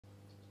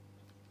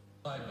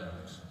5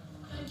 minutes.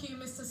 Thank you,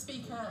 Mr.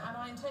 Speaker, and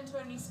I intend to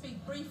only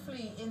speak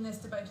briefly in this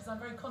debate as I'm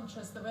very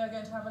conscious that we're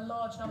going to have a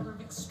large number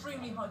of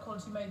extremely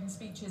high-quality maiden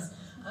speeches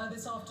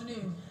this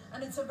afternoon.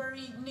 And it's a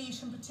very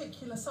niche and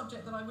particular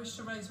subject that I wish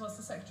to raise whilst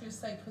the Secretary of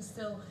State was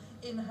still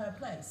in her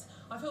place.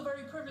 I feel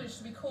very privileged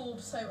to be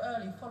called so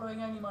early,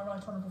 following only my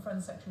Right Honourable friend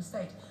the Secretary of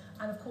State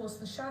and, of course,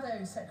 the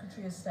Shadow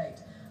Secretary of State.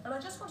 And I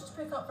just wanted to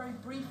pick up very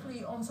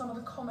briefly on some of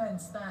the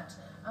comments that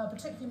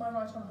particularly my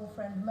Right Honourable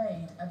friend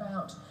made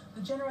about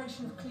the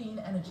generation of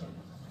clean energy.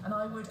 And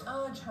I would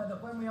urge her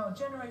that when we are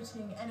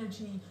generating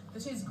energy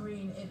that is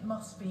green, it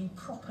must be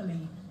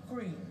properly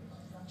green.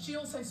 She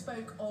also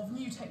spoke of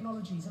new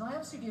technologies, and I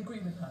absolutely agree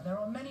with her. There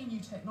are many new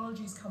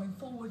technologies coming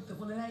forward that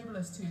will enable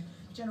us to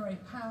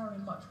generate power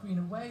in much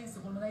greener ways,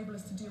 that will enable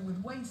us to deal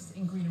with waste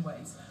in greener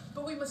ways.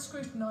 But we must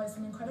scrutinise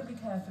them incredibly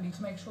carefully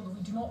to make sure that we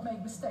do not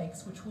make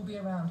mistakes which will be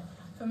around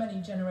for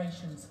many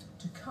generations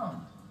to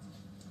come.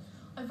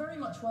 I very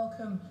much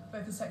welcome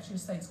both the Secretary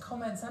of State's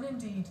comments and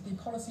indeed the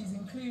policies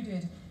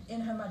included in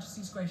Her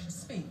Majesty's gracious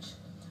speech.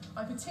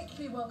 I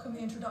particularly welcome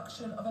the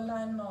introduction of a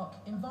landmark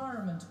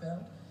environment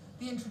bill,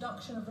 the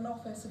introduction of an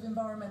Office of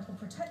Environmental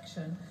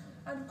Protection,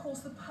 and of course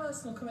the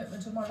personal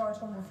commitment of my Right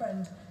Honourable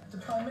friend, the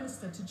Prime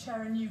Minister, to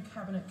chair a new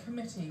Cabinet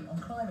Committee on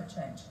climate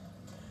change.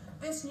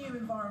 This new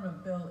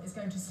environment bill is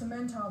going to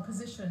cement our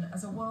position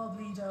as a world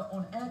leader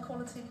on air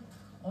quality,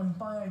 on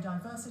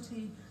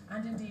biodiversity,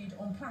 and indeed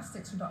on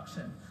plastics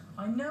reduction.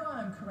 I know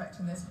I am correct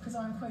in this because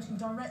I am quoting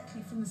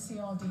directly from the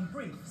CRD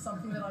brief,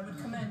 something that I would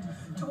commend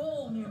to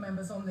all new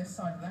members on this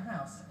side of the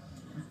House.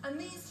 And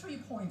these 3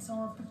 points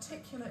are of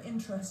particular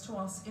interest to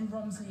us in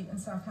Romsey and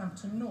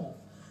Southampton North.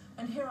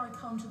 And here I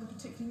come to the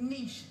particularly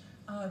niche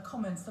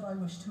comments that I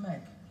wish to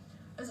make.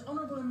 As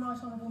Honourable and Right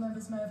Honourable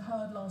members may have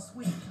heard last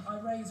week, I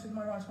raised with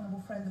my Right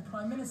Honourable friend, the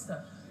Prime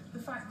Minister, the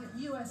fact that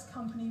US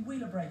company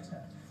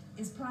Wheelabrator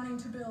is planning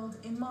to build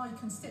in my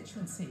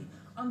constituency,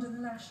 under the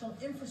National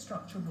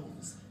Infrastructure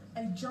Rules,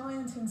 a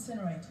giant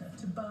incinerator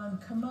to burn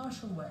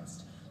commercial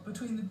waste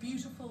between the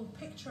beautiful,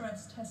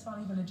 picturesque Test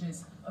Valley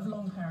villages of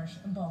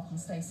Longparish and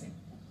Barton-Stacey.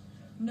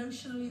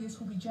 Notionally, this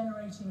will be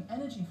generating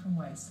energy from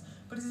waste,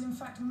 but is in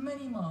fact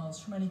many miles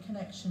from any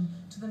connection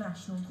to the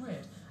national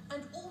grid,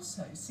 and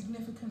also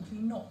significantly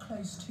not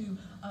close to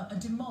a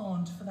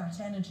demand for that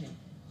energy.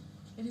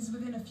 It is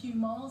within a few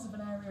miles of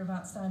an area of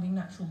outstanding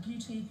natural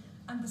beauty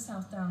and the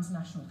South Downs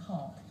National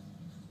Park.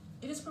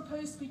 It is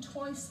proposed to be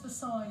twice the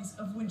size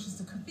of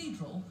Winchester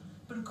Cathedral,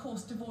 but of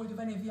course devoid of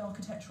any of the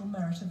architectural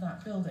merit of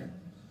that building.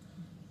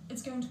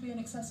 It's going to be in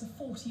excess of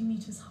 40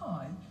 metres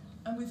high,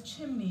 and with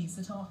chimneys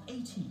that are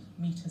 80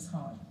 metres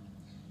high.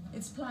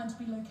 It's planned to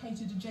be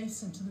located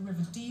adjacent to the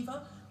River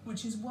Deva,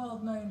 which is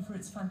world known for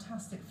its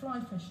fantastic fly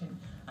fishing,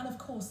 and of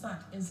course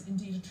that is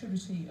indeed a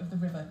tributary of the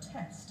River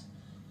Test.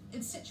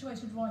 It's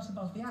situated right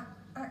above the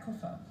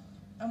aquifer,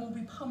 and will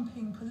be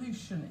pumping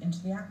pollution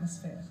into the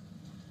atmosphere,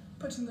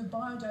 putting the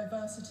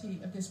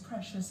biodiversity of this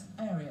precious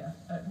area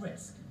at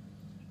risk.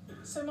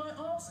 So my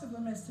ask of the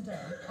Minister today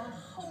are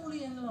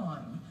wholly in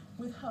line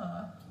with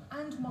her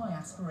and my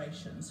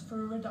aspirations for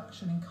a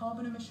reduction in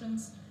carbon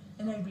emissions,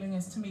 enabling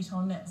us to meet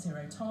our net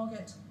zero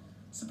target,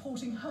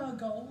 supporting her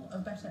goal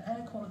of better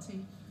air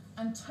quality,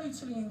 and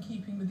totally in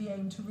keeping with the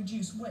aim to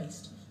reduce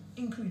waste,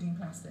 including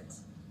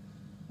plastics.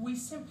 We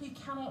simply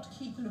cannot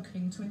keep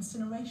looking to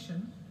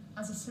incineration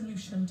as a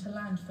solution to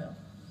landfill.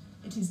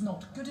 It is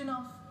not good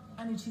enough,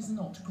 and it is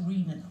not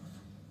green enough.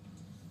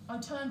 I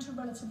turn to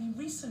relatively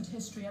recent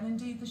history, and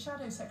indeed the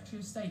Shadow Secretary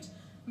of State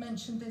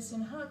mentioned this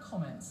in her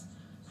comments.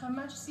 Her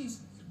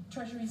Majesty's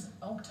Treasury's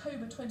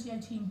October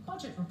 2018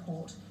 budget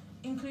report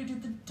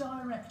included the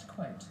direct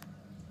quote: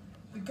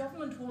 "The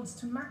government wants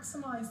to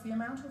maximise the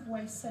amount of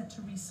waste sent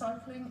to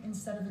recycling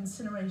instead of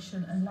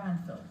incineration and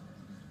landfill.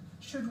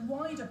 Should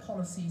wider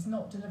policies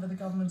not deliver the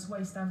government's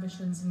waste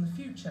ambitions in the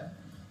future,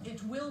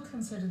 it will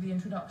consider the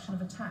introduction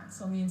of a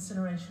tax on the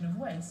incineration of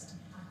waste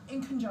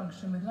in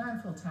conjunction with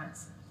landfill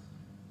tax,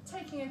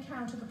 taking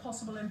account of the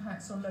possible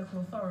impacts on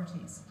local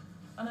authorities."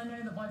 And I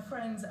know that my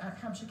friends at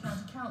Hampshire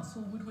County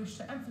Council would wish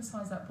to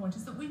emphasise that point,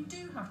 is that we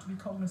do have to be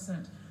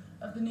cognisant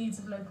of the needs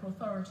of local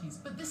authorities.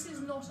 But this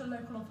is not a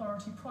local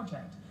authority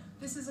project.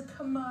 This is a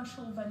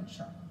commercial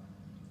venture.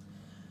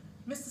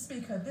 Mr.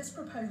 Speaker, this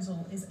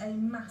proposal is a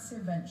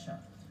massive venture,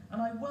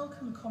 and I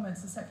welcome the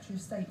comments the Secretary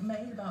of State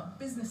made about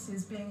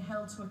businesses being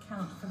held to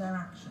account for their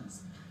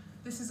actions.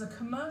 This is a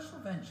commercial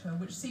venture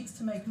which seeks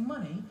to make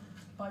money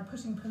by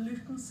putting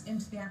pollutants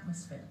into the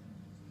atmosphere.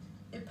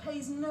 It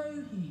pays no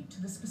heed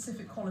to the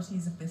specific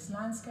qualities of this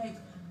landscape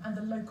and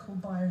the local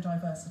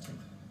biodiversity.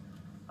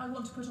 I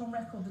want to put on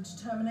record the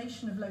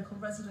determination of local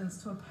residents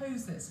to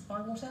oppose this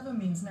by whatever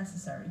means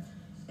necessary,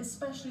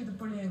 especially the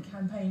brilliant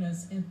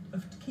campaigners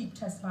of Keep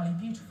Test Valley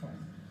Beautiful.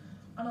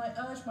 And I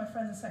urge my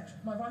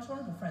Right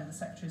Honourable friend, the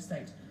Secretary of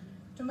State,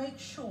 to make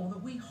sure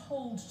that we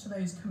hold to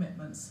those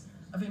commitments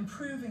of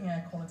improving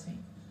air quality,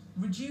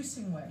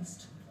 reducing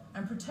waste,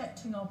 and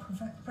protecting our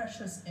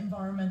precious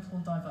environmental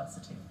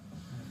diversity.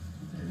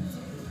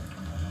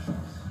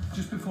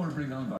 Just before I bring on